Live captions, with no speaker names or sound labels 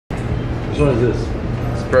one is this?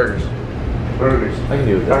 It's burgers. Burgers. I can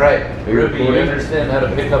do it. All right, Ruby, you understand how to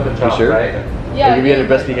pick up and chop, sure? right? Yeah. Are you gonna be on your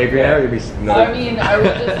best behavior now? Or you be I mean, are we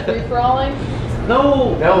just free-for-alling?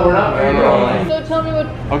 No, we're not free-for-alling. So tell me what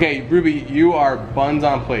Okay, Ruby, you are buns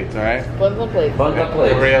on plates, all right? buns on plates. Buns on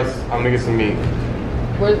plates. Everybody else, I'm gonna get some meat.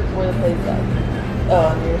 Where the plates at? Oh,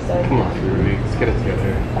 on your side. Come on, Ruby, let's get it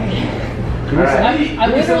together. Alright.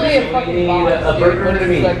 I'm literally a fucking need boss, a dude. burger What do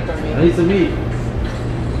and you meat. expect from me? I need some meat.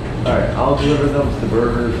 Alright, I'll deliver them to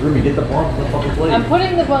burgers. Ruby, get the buns on the fucking plate. I'm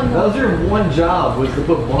putting the buns That was on. your one job, was to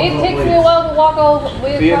put buns on It plates. takes me a while to walk all the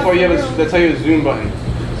way See, across that's why you the have room. that's how you have a zoom button.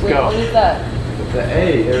 Let's Wait, go. what is that? The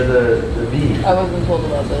A, or the B. I wasn't told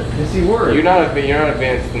about this. Yes, you were. You're not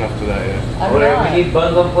advanced enough to that yet. I'm Whatever, not. we need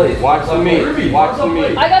buns on plates. Watch the meat. Ruby, Watch buns the on meat.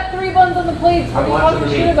 plate. I got 3 buns on the plates. What I'm are you watching talking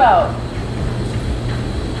the shit meat. about?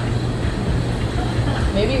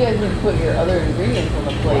 Maybe you guys need to put your other ingredients on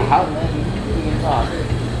the plate How- and then we can talk.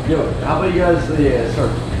 Yo, how about you guys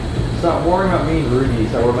stop worrying about me and Ruby,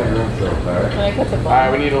 start worrying about your own self, alright? Can I cut the bun?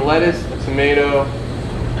 Alright, we need a lettuce, a tomato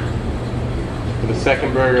for the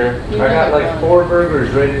second burger. You I know got that like bun. 4 burgers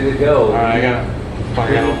ready to go. Alright, I got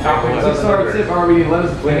fine, I don't Toppings think on Let's start with this, alright, we need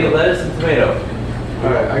lettuce and We need tomato. lettuce and tomato.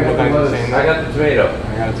 Alright, I got the lettuce. I got the tomato.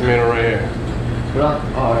 I got a tomato right here. Put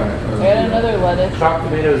on, alright. I got another lettuce. Chop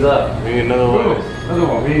tomatoes up. We need another lettuce. Another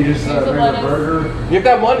one, we need just Use the bring a lettuce. burger. You have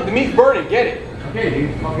that one, the meat's burning, get it. Okay, you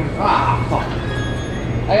fucking, fuck.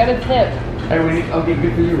 I got a tip. Hey, we need, okay,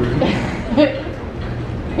 good for you, Ruby.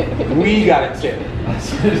 We got a tip.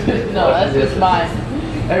 No, that's just mine.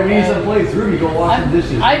 Hey, we need some plates. Ruby, go wash some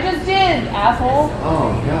dishes. I just did, asshole.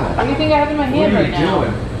 Oh, God. What do you think I have in my What hand are right you now?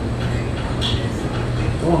 doing?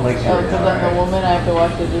 No one likes you Oh, right because now, I'm the right? woman, I have to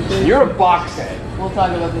wash the dishes. You're a box head. We'll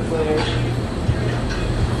talk about this later.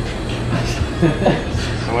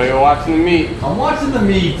 Somebody go watching the meat. I'm watching the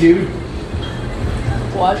meat, dude.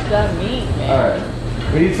 Watch that meat, man.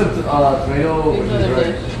 Alright. We need some tomato. Here's which is another right.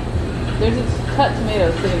 dish. There's a cut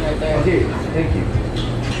tomato sitting right there. Okay, thank you.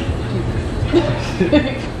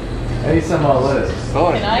 I need some lettuce.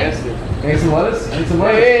 Oh, Can I? yes. I need some lettuce? I need some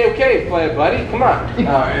lettuce. Hey, okay, buddy, come on.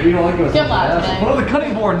 Alright, you don't like it with Come on, lettuce? man. Put on the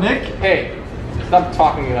cutting board, Nick. Hey, stop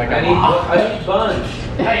talking to me like I I'm need buns.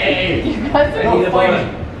 Hey. You guys I are need a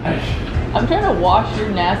bun. I'm trying to wash your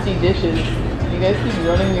nasty dishes. You guys keep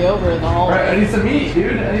running me over in the hallway. Alright, I need some meat,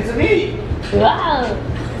 dude. I need some meat. Ah!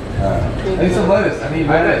 I need some lettuce. I need I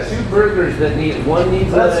got lettuce. 2 burgers that one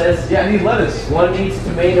needs lettuce. Yeah, I need lettuce. One needs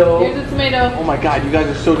tomato. Here's a tomato. Oh my god, you guys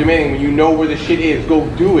are so demanding. When you know where the shit is, go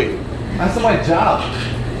do it. That's not my job.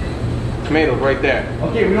 Tomatoes right there.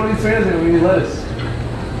 Okay, we don't need tomatoes anymore. We need lettuce.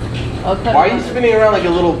 I'll cut Why are it you up. spinning around like a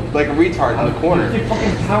retard in the corner? You keep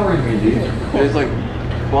fucking towering me, dude. There's like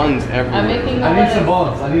buns everywhere. I'm making the I need some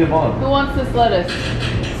lettuce. buns. I need a bun. Who wants this lettuce?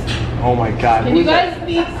 Oh my god. Can who you is that? guys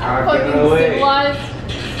be Get fucking away. civilized?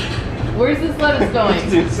 Where's this lettuce going?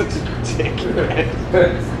 Dude, such a dick.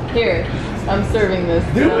 Here, I'm serving this.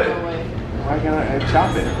 Do Out of it. the way. Why can't I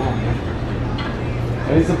chop it? Come on, man.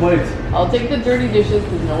 I need some plates. I'll take the dirty dishes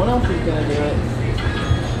because no one else is gonna do it.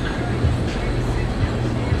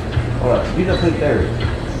 Hold on. Leave that plate there.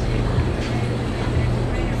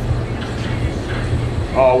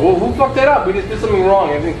 Oh, well, who fucked that up? We just did something wrong.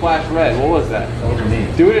 Everything flashed red. What was that? That wasn't me.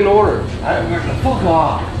 Do it in order. Fuck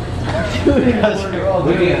off. We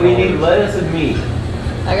need lettuce and meat.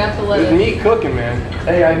 I got the There's lettuce. meat cooking, man.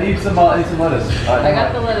 Hey, I need some lettuce. I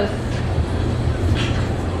got the lettuce.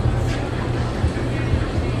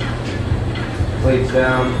 Plates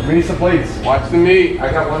down. We need some plates. Watch the meat.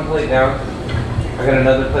 I got 1 plate down. I got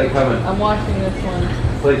another plate coming. I'm washing this one.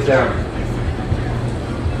 Plates down.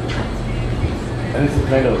 I need some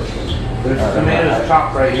tomatoes. There's Alright, tomatoes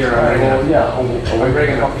chopped right here. Alright, well, Alright, yeah. I'm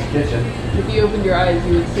bringing up up. the kitchen. If you opened your eyes,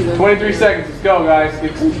 you would see them. 23 seconds. Let's go, guys.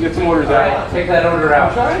 Get some orders out. Alright, take that order I'm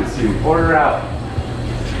out. trying to. Order out.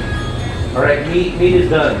 Alright, meat is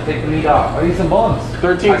done. Take the meat off. I need some buns.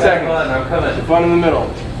 13 I got seconds. bun. I'm The coming. bun in the middle.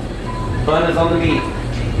 Bun is on the meat.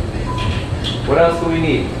 What else do we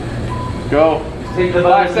need? Go. Take the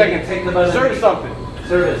bun. 5 and seconds. meat. Take the bun. and Serve meat. something.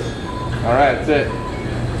 Service. All right, that's it.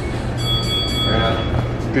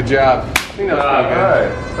 Good job. I think that was pretty good.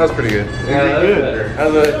 Alright. That was pretty good. Yeah, that's good. better. That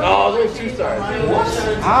was oh, it was 2 stars.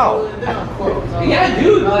 Ow. Yeah,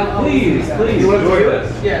 dude, like, please. You want to do this?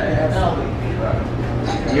 this?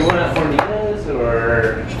 You want it hornitas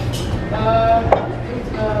or?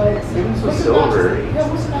 This was silver. I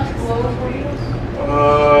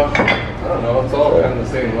don't know. It's all kind of the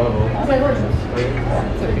same level.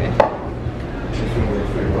 It's okay.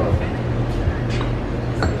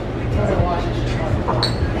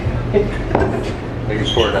 Are you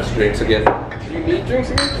pouring us drinks again? Do you need drinks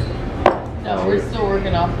again? No, No, we're still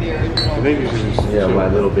working off the original. I think you should just. Yeah, my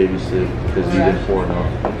little baby sip, because you didn't pour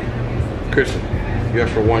enough. Christian, you have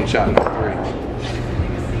for one shot, not 3.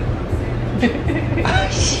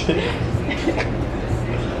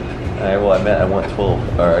 Alright, well, I want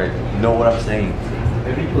 12. Alright, you know what I'm saying?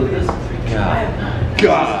 Maybe put this. God.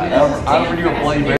 God. I'm really a bloody